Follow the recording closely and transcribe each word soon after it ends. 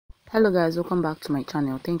Hello guys, welcome back to my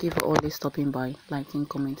channel. Thank you for always stopping by, liking,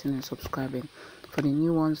 commenting and subscribing. For the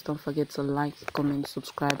new ones, don't forget to like, comment,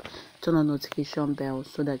 subscribe, turn on notification bell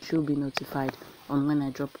so that you'll be notified on when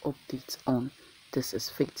I drop updates on This Is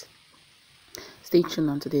Fate. Stay tuned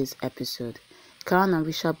on today's episode. Karan and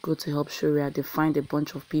Rishabh go to help Shaurya. They find a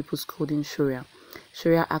bunch of people scolding Shaurya.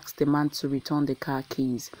 Shaurya asks the man to return the car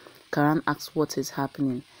keys. Karan asks what is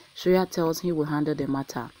happening. Shaurya tells he will handle the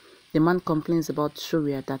matter. The man complains about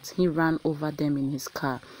Shaurya that he ran over them in his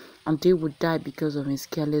car and they would die because of his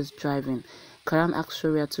careless driving. Karan asks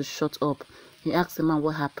Shaurya to shut up. He asks the man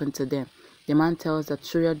what happened to them. The man tells that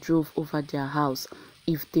Shaurya drove over their house.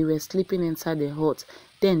 If they were sleeping inside the hut,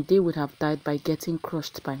 then they would have died by getting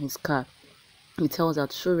crushed by his car. He tells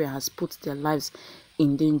that Shaurya has put their lives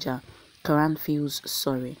in danger. Karan feels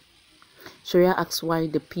sorry. Shaurya asks why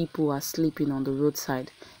the people are sleeping on the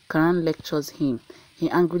roadside. Karan lectures him. He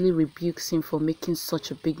angrily rebukes him for making such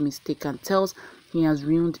a big mistake and tells he has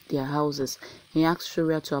ruined their houses. He asks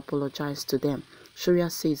Shaurya to apologize to them.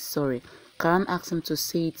 Shaurya says sorry. Karan asks him to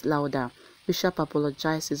say it louder. Rishabh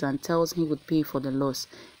apologizes and tells he would pay for the loss.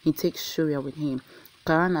 He takes Shaurya with him.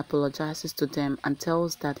 Karan apologizes to them and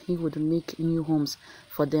tells that he would make new homes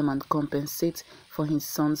for them and compensate for his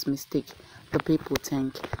son's mistake. The people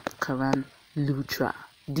thank Karan Lutra.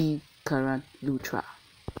 Karan Lutra.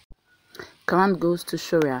 Karan goes to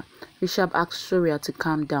Shaurya. Rishabh asks Shaurya to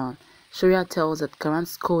calm down. Shaurya tells that Karan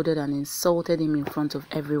scolded and insulted him in front of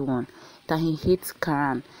everyone, that he hates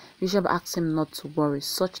Karan. Rishabh asks him not to worry,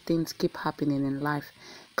 such things keep happening in life.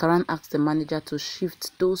 Karan asks the manager to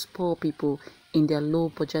shift those poor people in their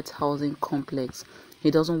low-budget housing complex.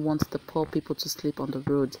 He doesn't want the poor people to sleep on the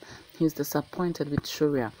roads. He is disappointed with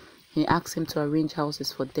Shaurya. He asks him to arrange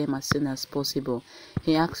houses for them as soon as possible.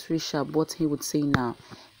 He asks Rishabh what he would say now.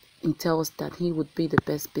 He tells that he would be the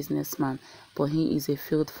best businessman, but he is a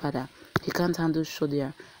failed father. He can't handle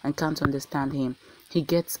Shaurya and can't understand him. He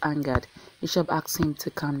gets angered. Rishabh asks him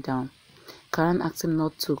to calm down. Karan asks him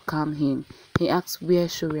not to calm him. He asks where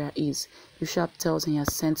Shaurya is. Rishabh tells him he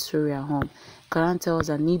has sent Shaurya home. Karan tells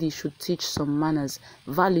that Needy should teach some manners,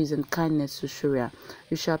 values and kindness to Shaurya.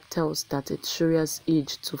 Rishabh tells that it's Shaurya's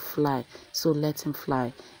age to fly, so let him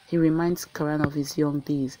fly. He reminds Karan of his young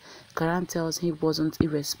days. Karan tells he wasn't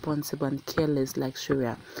irresponsible and careless like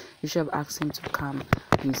Shaurya. Rishabh asks him to calm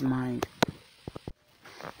his mind.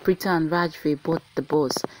 Preeta and Rajvi bought the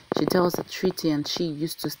bus. She tells that Shriti and she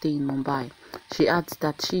used to stay in Mumbai. She adds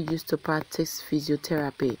that she used to practice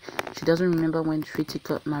physiotherapy. She doesn't remember when Shriti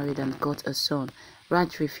got married and got a son.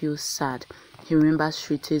 Rajvi feels sad. He remembers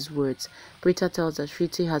Shriti's words. Preeta tells that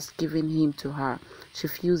Shriti has given him to her. She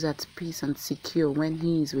feels at peace and secure when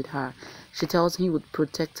he is with her. She tells he would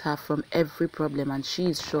protect her from every problem and she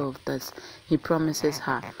is sure of this. He promises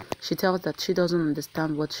her. She tells that she doesn't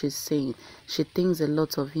understand what she's saying. She thinks a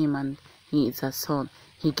lot of him and he is her son.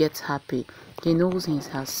 He gets happy. He knows he is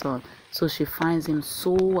her son, so she finds him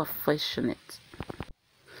so affectionate.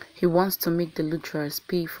 He wants to make the Lutras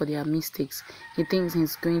pay for their mistakes. He thinks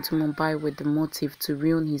he's going to Mumbai with the motive to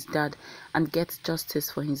ruin his dad and get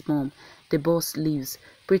justice for his mom. The boss leaves.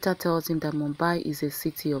 Preeta tells him that Mumbai is a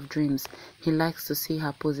city of dreams. He likes to see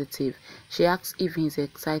her positive. She asks if he's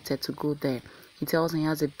excited to go there. He tells he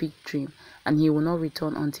has a big dream and he will not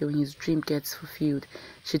return until his dream gets fulfilled.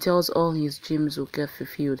 She tells all his dreams will get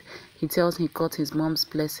fulfilled. He tells he got his mom's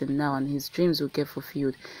blessing now and his dreams will get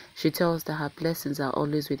fulfilled. She tells that her blessings are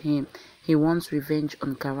always with him. He wants revenge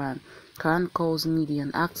on Karan. Karan calls Needy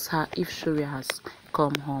and asks her if Shaurya has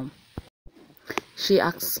come home. She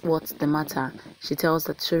asks what's the matter. She tells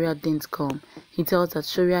that Shaurya didn't come. He tells that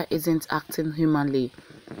Shaurya isn't acting humanly.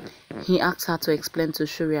 He asks her to explain to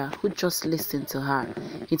Shaurya, who just listened to her.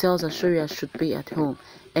 He tells her Shaurya should be at home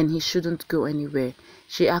and he shouldn't go anywhere.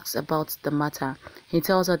 She asks about the matter. He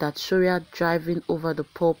tells her that Shaurya driving over the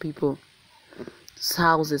poor people's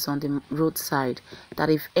houses on the roadside, that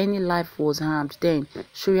if any life was harmed, then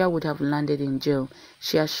Shaurya would have landed in jail.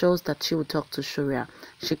 She assures that she will talk to Shaurya.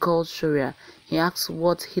 She calls Shaurya. He asks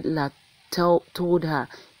what Hitler told her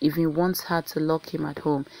if he wants her to lock him at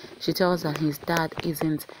home. She tells that his dad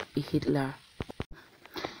isn't a Hitler.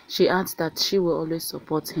 She adds that she will always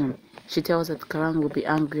support him. She tells that Karan will be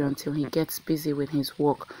angry until he gets busy with his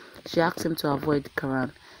work. She asks him to avoid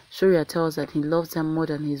Karan. Shaurya tells that he loves her more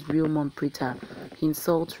than his real mom Preeta. He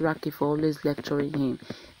insults Raki for always lecturing him.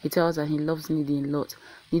 He tells that he loves Needy a lot.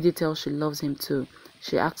 Needy tells she loves him too.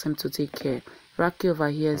 She asks him to take care. Raki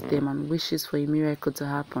overhears them and wishes for a miracle to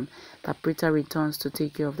happen, that Preeta returns to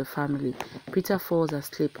take care of the family. Preeta falls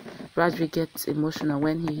asleep. Rajvi gets emotional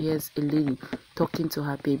when he hears a lady talking to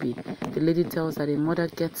her baby. The lady tells that a mother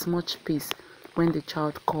gets much peace when the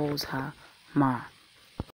child calls her Ma.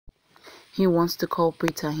 He wants to call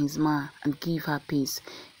Preeta his Ma and give her peace.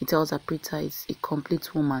 He tells her Preeta is a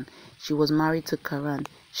complete woman. She was married to Karan.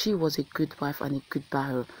 She was a good wife and a good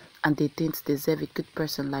Bahar, and they didn't deserve a good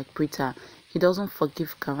person like Preeta. He doesn't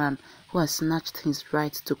forgive Karan, who has snatched his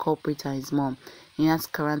right to call Preeta his mom. He asks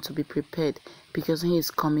Karan to be prepared because he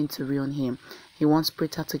is coming to ruin him. He wants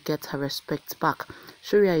Preeta to get her respect back.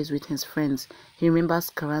 Shaurya is with his friends. He remembers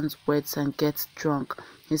Karan's words and gets drunk.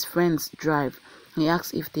 His friends drive. He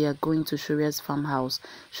asks if they are going to Shaurya's farmhouse.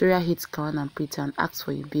 Shaurya hits Karan and Preeta and asks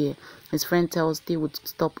for a beer. His friend tells they would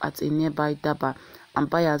stop at a nearby daba and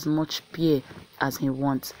buy as much beer as he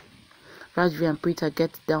wants. Rajvi and Preeta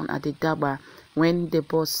get down at the daba when the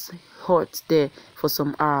boss halts there for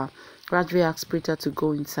some hour. Rajvi asks Preeta to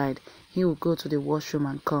go inside. He will go to the washroom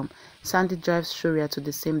and come. Sandy drives Shaurya to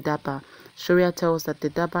the same daba. Shaurya tells that the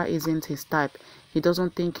daba isn't his type. He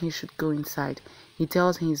doesn't think he should go inside. He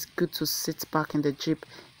tells him it's good to sit back in the jeep.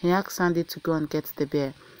 He asks Sandy to go and get the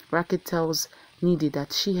beer. Raki tells Nidhi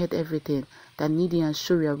that she heard everything that Nidhi and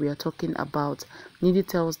Shaurya were talking about. Nidhi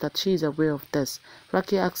tells that she is aware of this.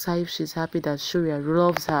 Raki asks her if she's happy that Shaurya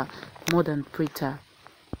loves her more than Preeta.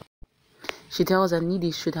 She tells her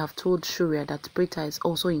Nidhi should have told Shaurya that Preeta is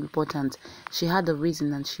also important. She had a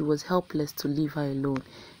reason and she was helpless to leave her alone.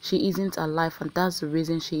 She isn't alive and that's the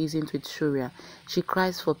reason she isn't with Shaurya. She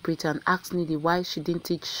cries for Preeta and asks Nidhi why she didn't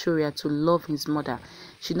teach Shaurya to love his mother.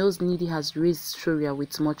 She knows Nidhi has raised Shaurya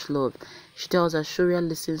with much love. She tells her Shaurya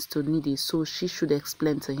listens to Nidhi, so she should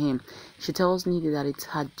explain to him. She tells Nidhi that it's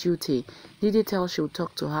her duty. Nidhi tells she will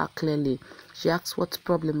talk to her clearly. She asks what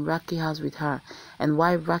problem Raki has with her and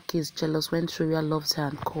why Raki is jealous when Shaurya loves her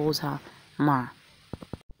and calls her Ma.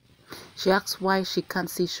 She asks why she can't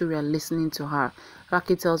see Shaurya listening to her.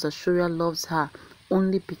 Raki tells her Shaurya loves her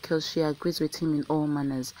only because she agrees with him in all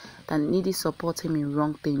manners, that Nidhi supports him in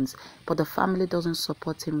wrong things, but the family doesn't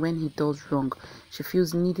support him when he does wrong. She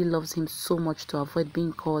feels Nidhi loves him so much to avoid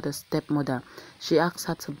being called a stepmother. She asks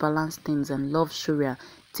her to balance things and love Shaurya,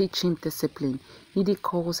 teach him discipline. Nidhi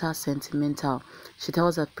calls her sentimental. She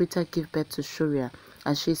tells her Preeta gave birth to Shaurya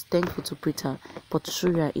and she is thankful to Preeta, but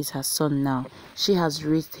Shaurya is her son now. She has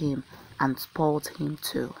raised him and spoiled him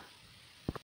too.